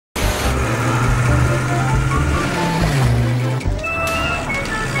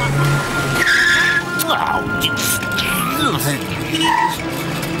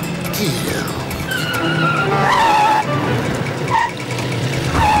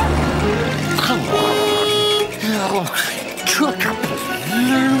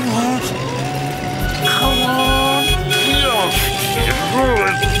Come on.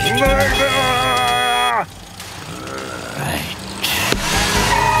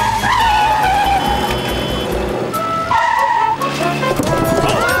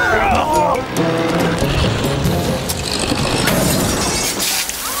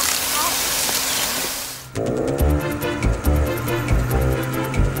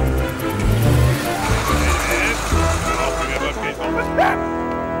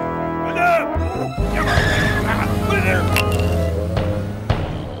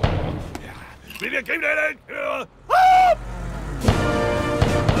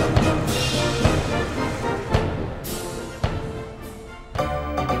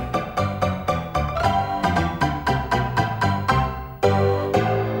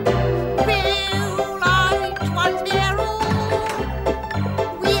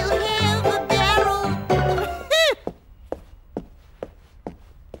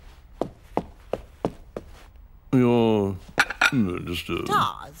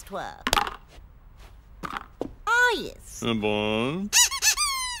 Tars, twere. Ah, yes. A boy.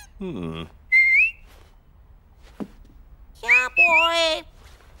 Yeah, boy.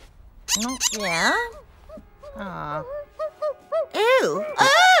 Yeah. Oh. Ew.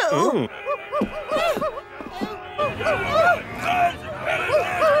 Oh.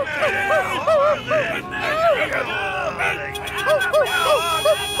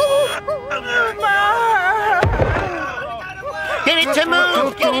 Get it to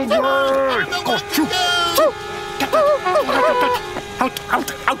move! Get it to move! Out!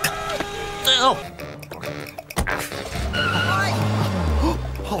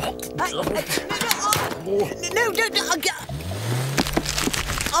 No,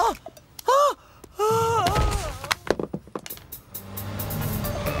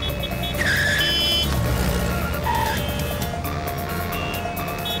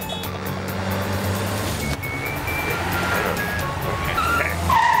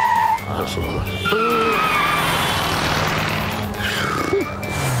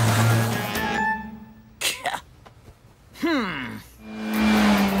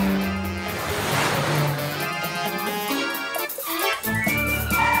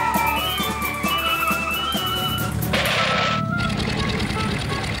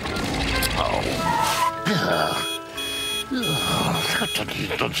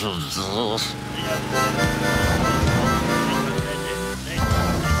 don't.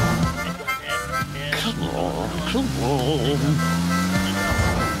 Come on.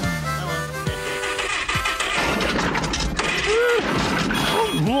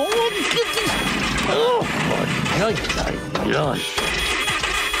 Oh, my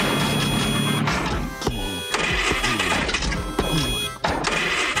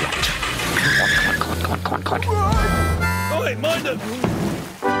God. Come on. Oi, mind it!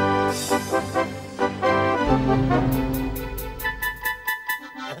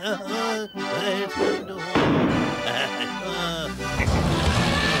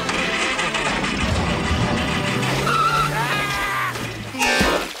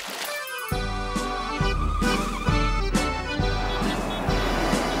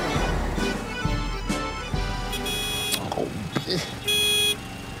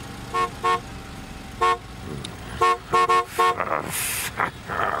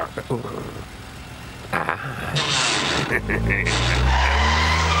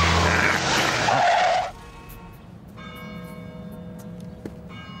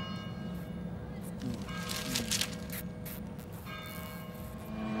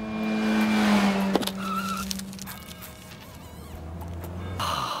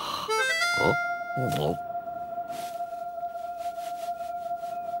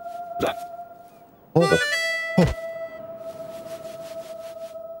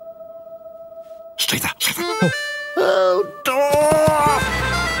 Stay there. Oh, door!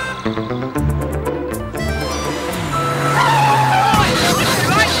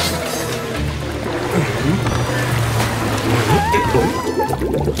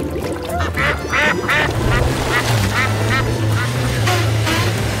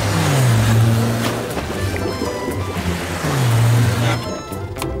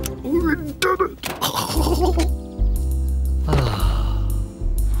 We've done it!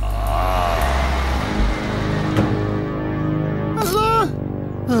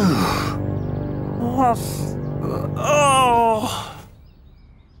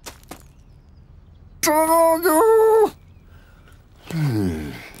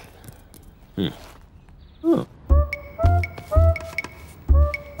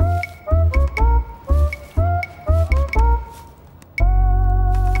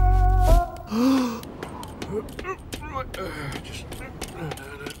 Oh.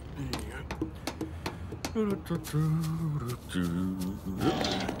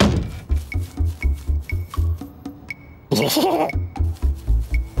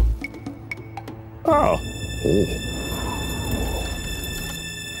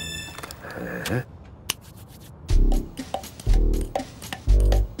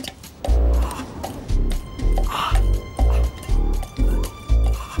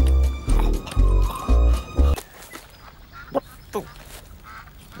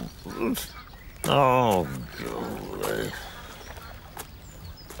 Oh,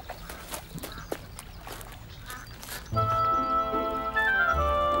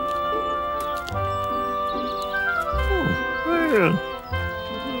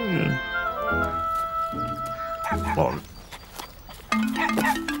 golly.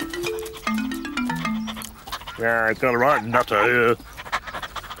 Yeah, I got a right nutter here.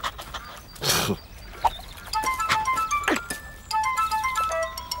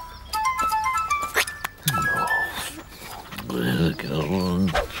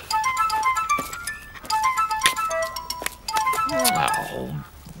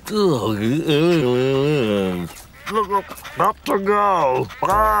 Look, got to go.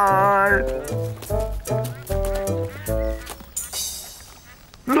 Bye.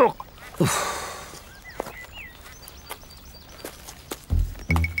 Look.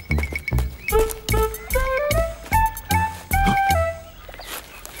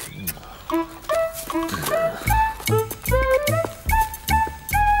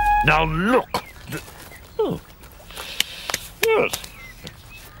 Now look. Oh. Yes.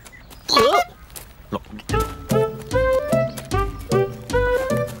 Look.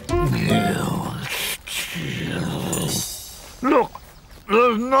 Look,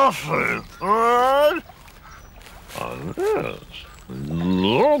 there's nothing, right? Unless,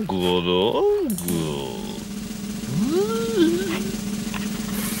 look what I've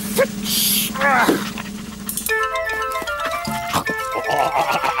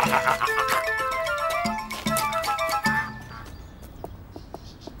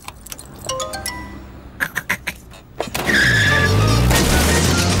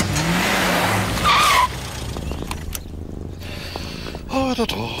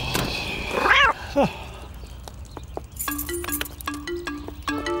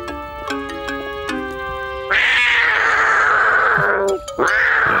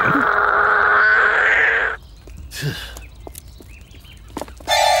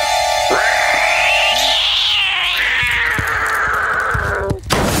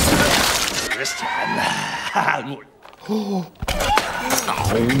this time.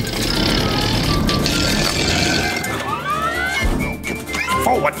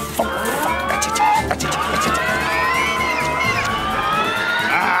 Forward, forward. That's it, that's it, that's it.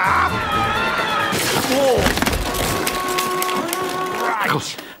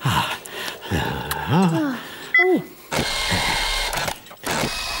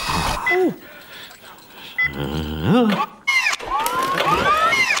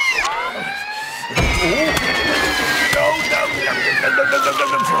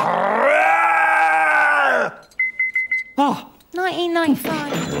 Oh,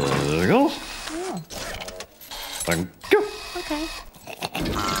 1995. There you go. Oh. Thank you. Okay.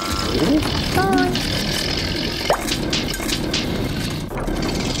 Bye.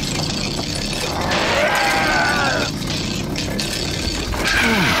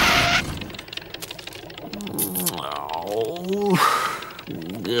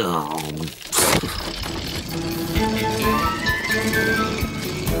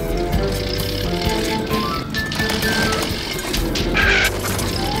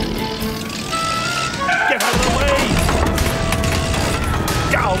 Get out of the way!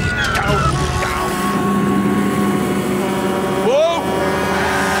 Go, go, go! Whoa!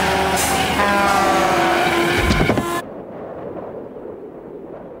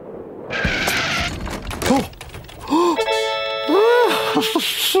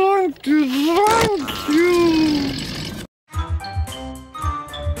 Thank you, thank you!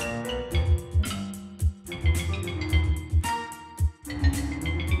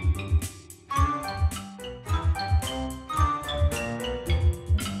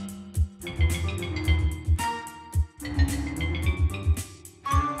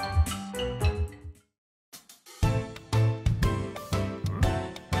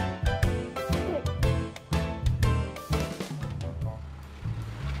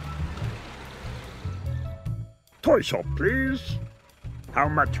 Toy shop, please. How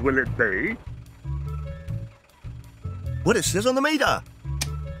much will it be? What it says on the meter.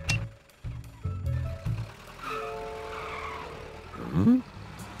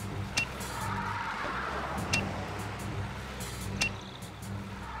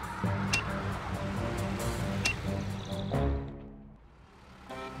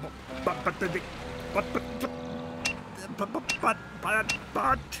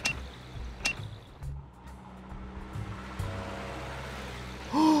 But.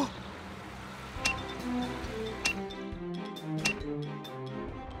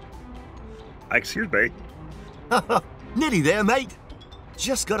 Excuse me. Nearly there, mate.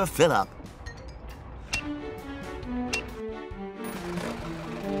 Just gotta fill up.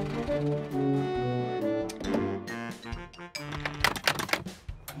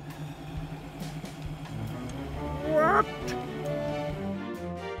 What?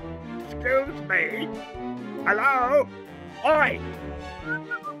 Excuse me. Hello? Oi!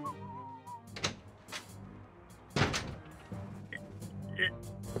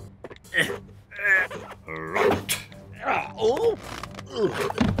 Right. Oh.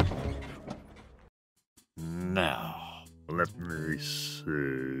 Now, let me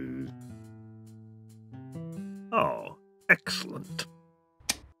see. Oh, excellent.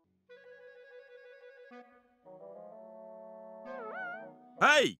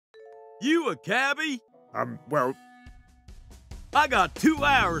 Hey, you a cabbie? Well, I got 2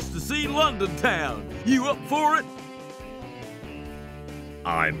 hours to see London town. You up for it?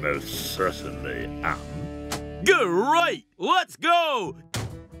 I most certainly am. Great! Let's go!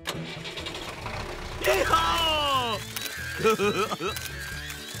 Yeehaw!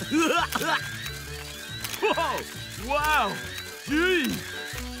 Whoa! Wow! Gee!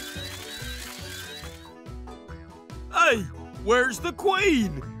 Hey, where's the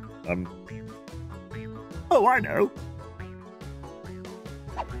Queen? Oh, I know.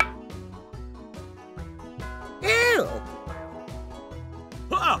 Ew!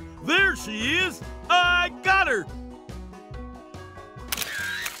 Ah, there she is! I got her!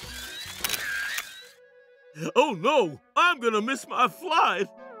 Oh no, I'm gonna miss my flight!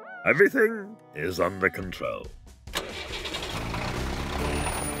 Everything is under control.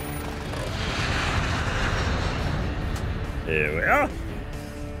 Here we are.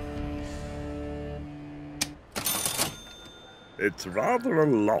 It's rather a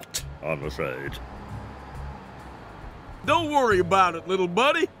lot, I'm afraid. Don't worry about it, little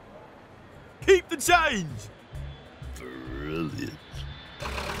buddy. Keep the change. Brilliant.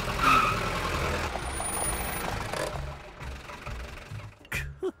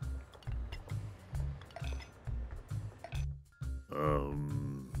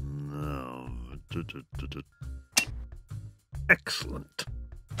 No. Excellent.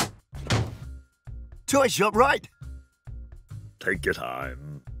 Toy shop, right? Take your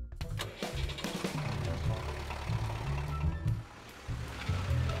time.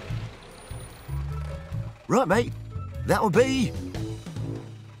 Right, mate. That'll be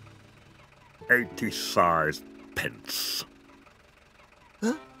 80 sized pence.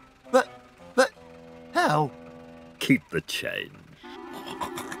 Huh? But how? Keep the change.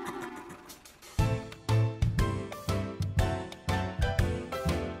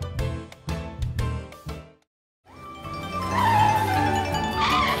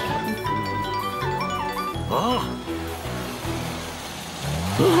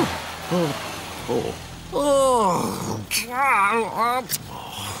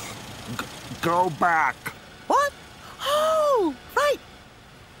 Go back. What? Oh, right.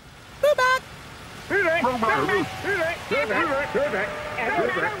 We're back.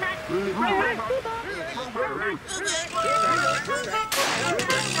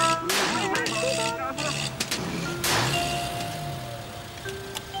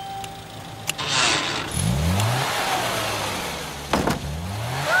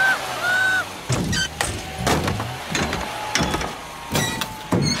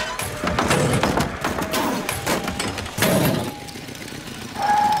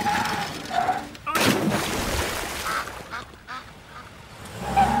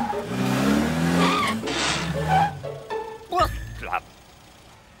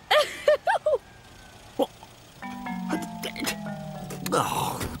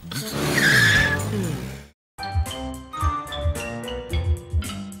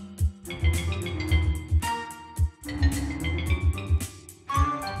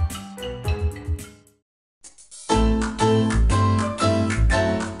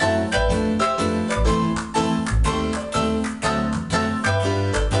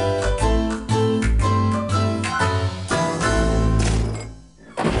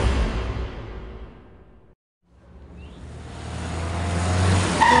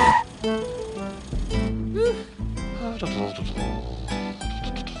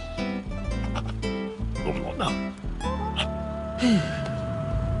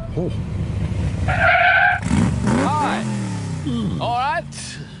 Hi. All right.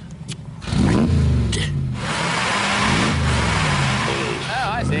 Oh,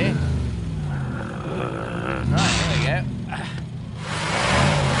 I see.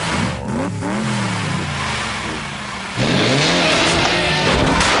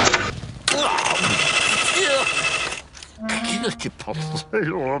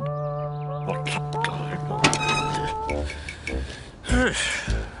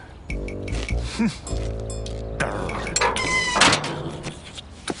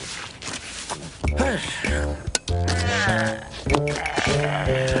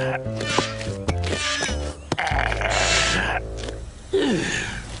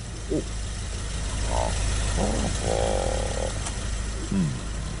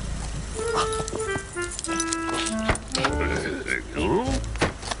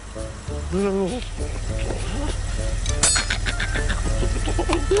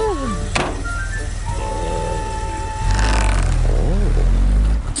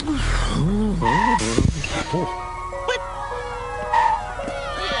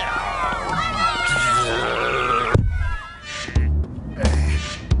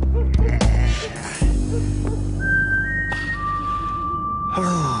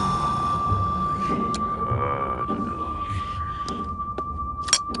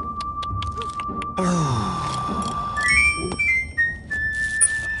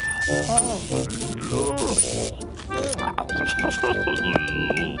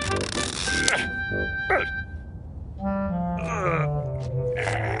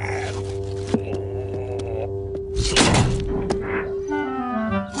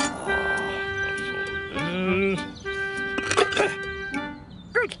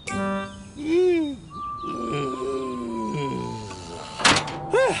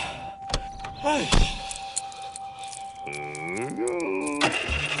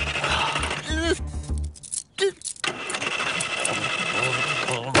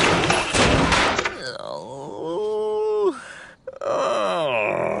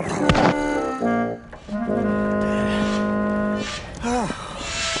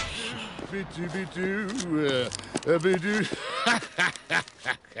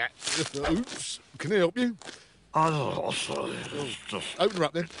 Oops. Can I help you? Open her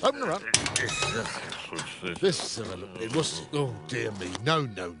up then. Open her up. Let's have a look then. What's... Oh, dear me. No,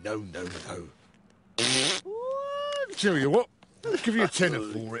 no, no, no, no. Tell you what. I'll give you a tenner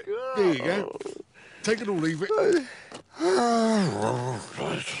for it. There you go. Take it or leave it.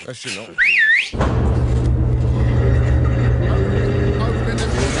 That's your lot.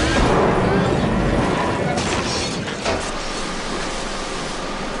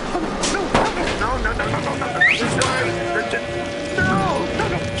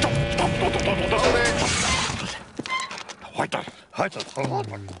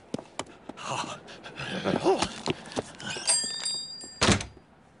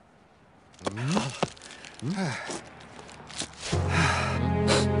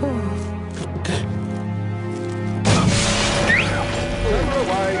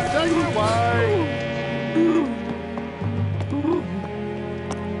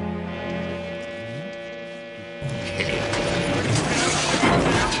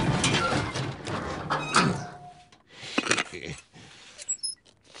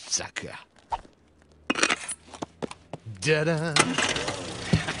 Sucker. Da-da.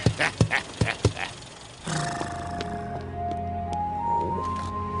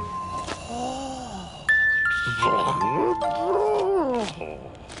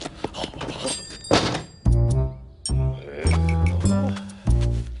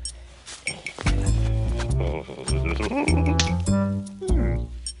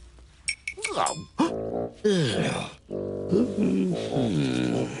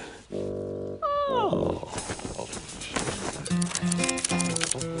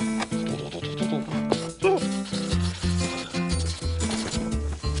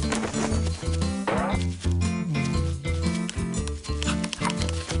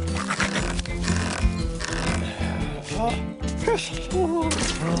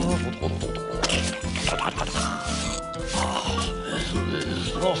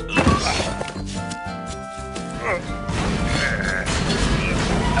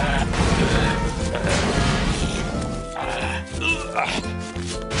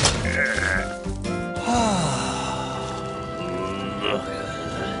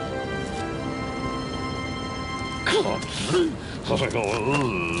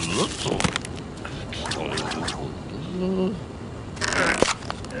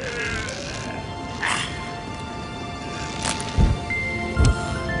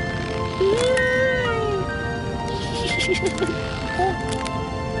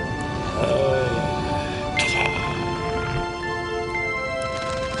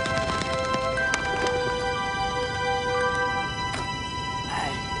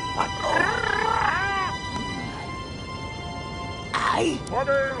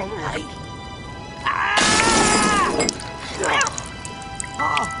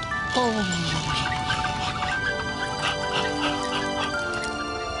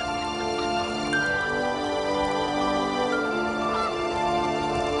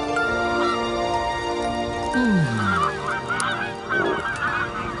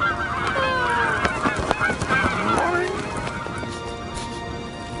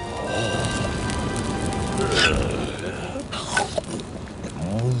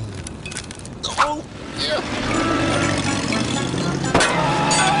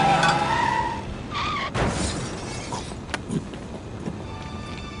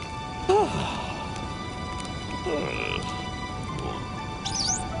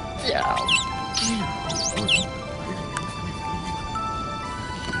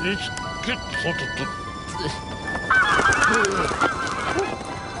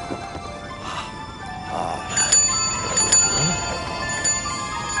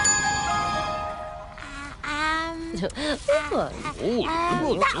 That one.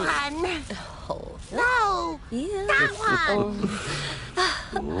 Oh. No. Yeah. That one.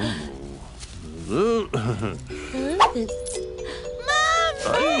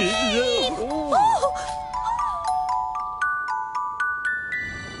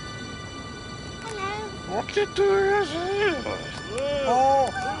 What you doing here? Oh!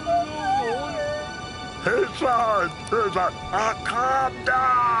 Here's a calm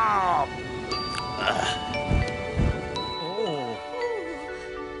down!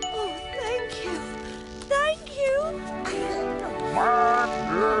 Oh, thank you. Thank you.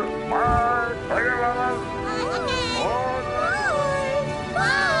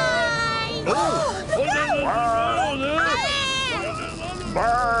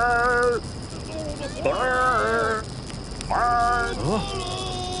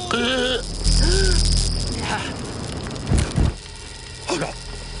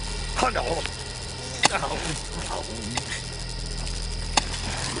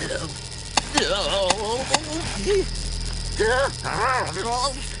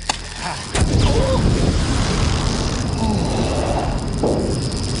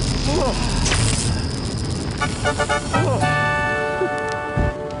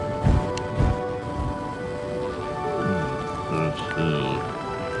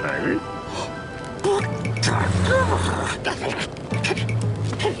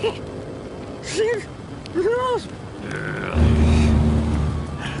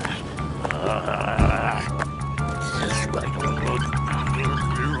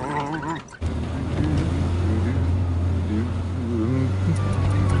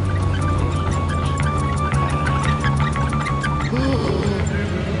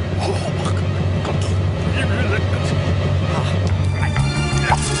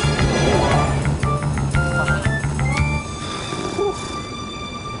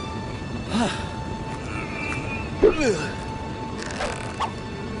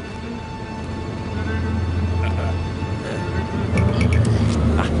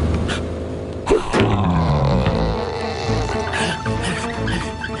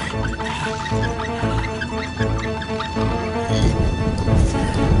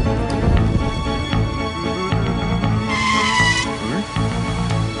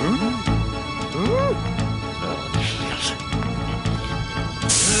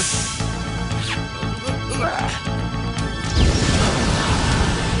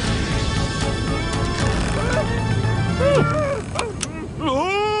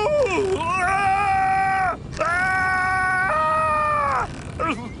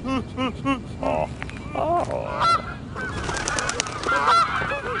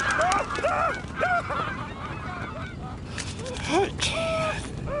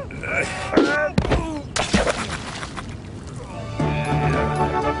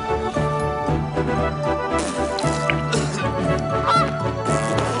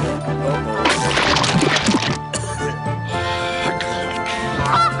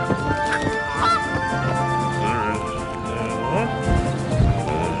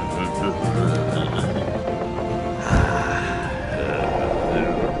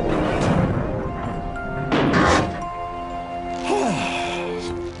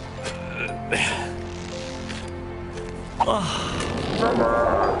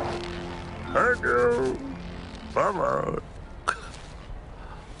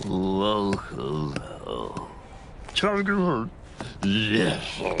 Yes,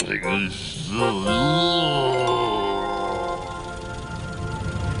 something is so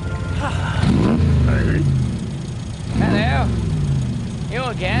Hello. You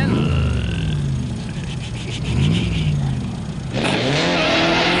again?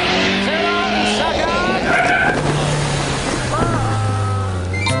 Sit on, sucker!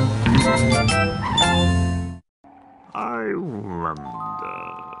 I wonder.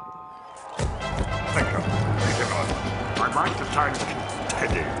 Thank you. Thank you, Lord. I'd like to thank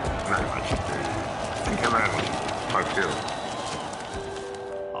Teddy very much indeed. Thank you very much. Thank you.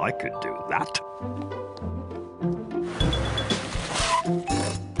 I could do that.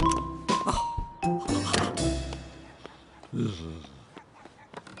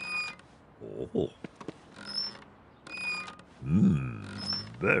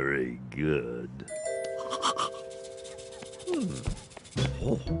 Very good.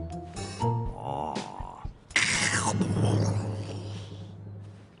 Oh.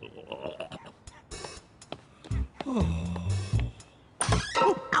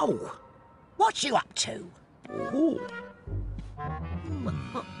 Ow! What you up to? Oh.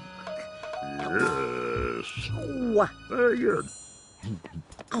 Yes. Oh. Very good.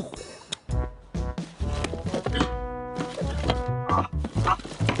 Oh.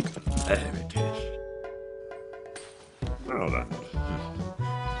 There it is. Well then.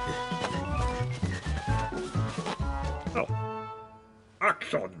 Oh.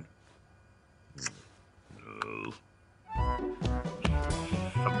 Action! No.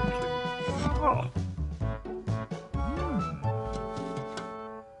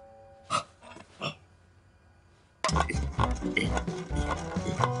 Something.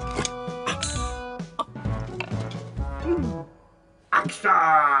 Oh. Action!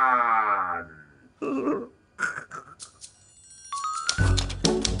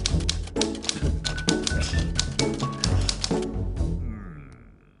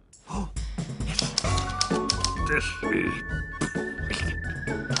 This is...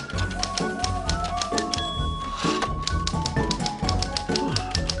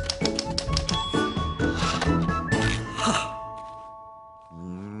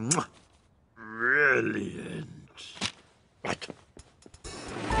 Brilliant. Right.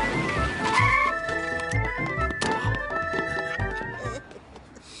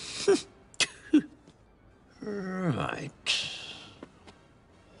 Right.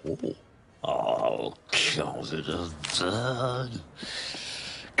 Oh. I'll count it as done.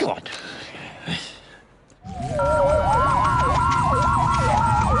 Come on.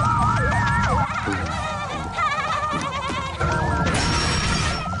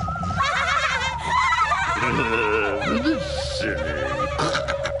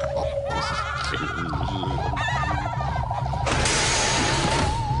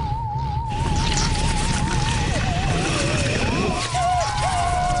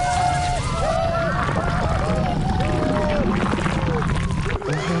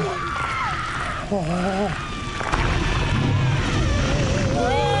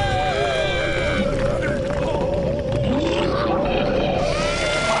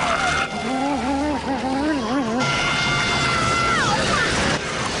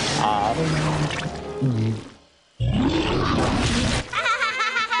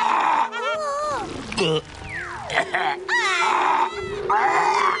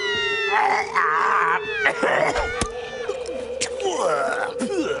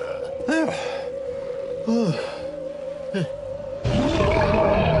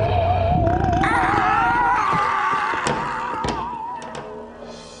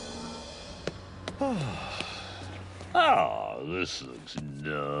 Oh, this looks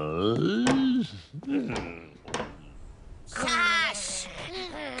nice. Gosh!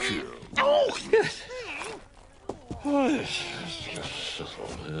 Oh, yes.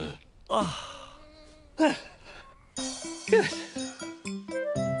 Good.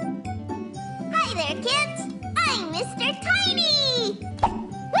 Hi there, kids. I'm Mr. Tiny.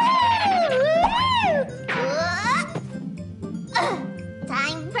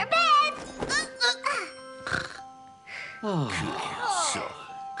 Time for bed. So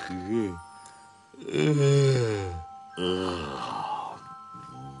good.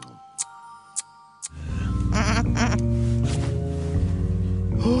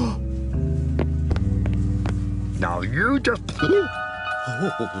 Now you just...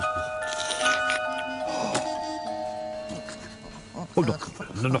 Oh,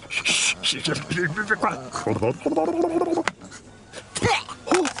 no, no. Shh, shh, shh.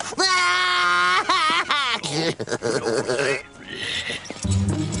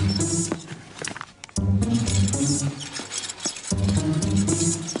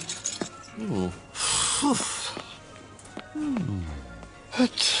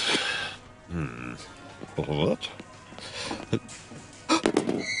 What?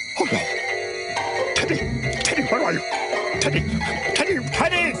 Oh, no. Teddy! Teddy, where are you? Teddy! Teddy!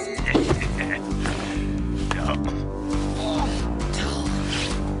 Teddy!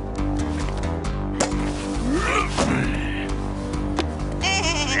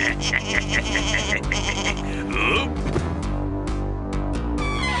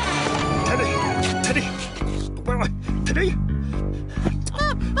 Teddy! Teddy! Where are you? Teddy! Teddy! Teddy!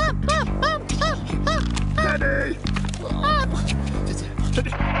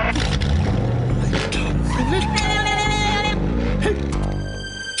 Hey!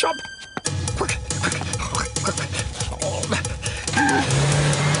 Jump! Quick! Quick! Quick!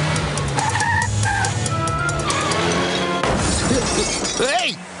 Hey!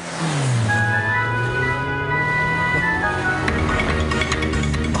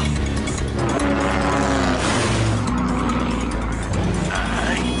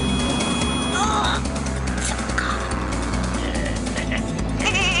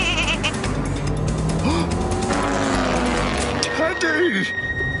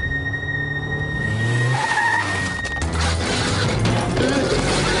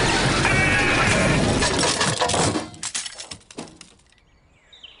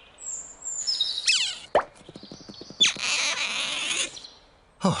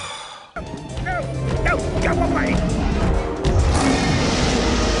 No, go away!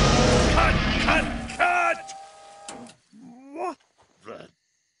 Cut! What the?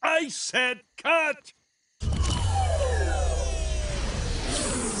 I said cut!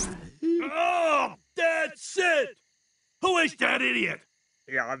 Oh, that's it! Who is that idiot?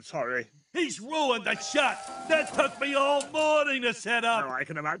 Yeah, I'm sorry. He's ruined the shot! That took me all morning to set up! No, I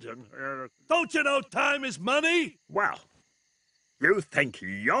can imagine. Don't you know time is money? Well, you think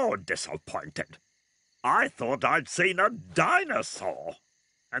you're disappointed. I thought I'd seen a dinosaur.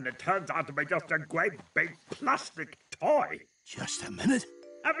 And it turns out to be just a great big plastic toy. Just a minute.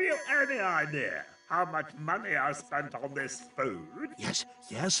 Have you any idea how much money I spent on this food? Yes.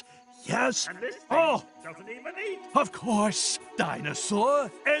 And this thing Oh, doesn't even eat. of course.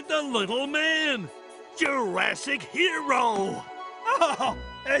 Dinosaur and the little man. Jurassic Hero. Oh,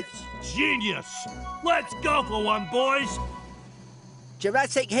 it's genius. Let's go for one, boys.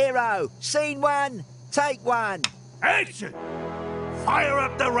 Jurassic Hero, scene 1, take 1. Action! Fire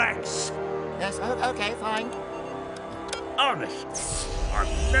up the Rex. Yes, okay, fine. Honest,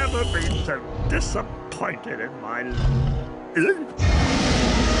 I've never been so disappointed in my life.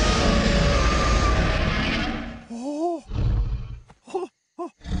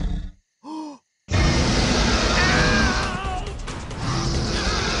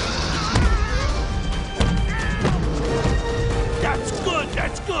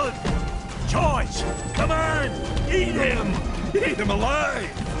 That's good. George, come on, eat him. Eat him alive.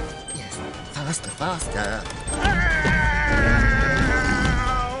 Yes, faster.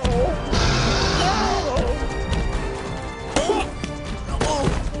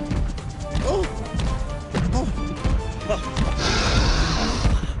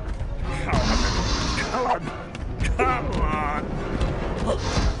 Come on.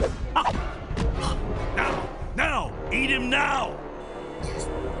 Now, eat him now.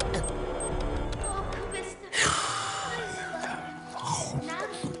 Oh, Mr. Now,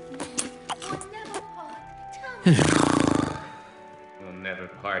 we'll never part. Tell me. We'll never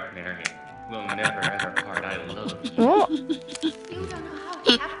part, Marion. We'll never ever part. I love you. You don't know how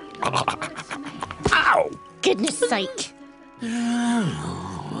happy that was to me. Ow! Goodness sake.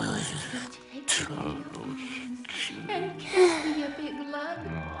 And kiss me, you big love.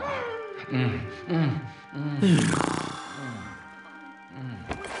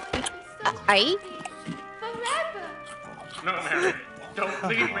 Aye? Forever. No, Marion. Don't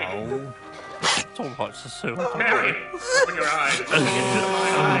leave me. It's all right, Cecile. Marion, open your eyes. Look into my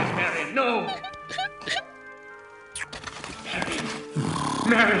eyes, Marion. No.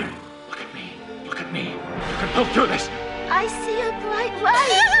 Marion, look at me. Look at me. You can both do this. I see a bright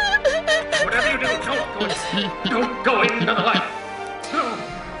light. Whatever you do, don't go into the light. No.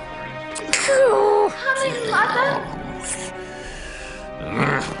 Coming, Mother.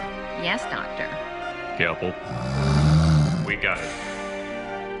 Yes, Doctor. Careful. We got it.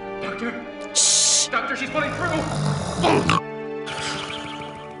 Doctor? Shh. Doctor, she's pulling through.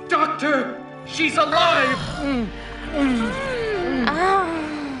 Doctor, she's alive.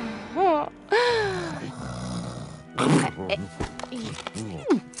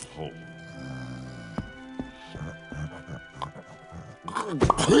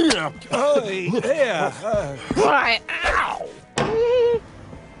 Right, ow!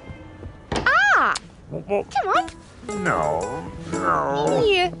 Ah! Come on. No.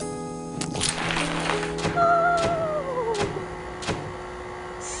 Yeah.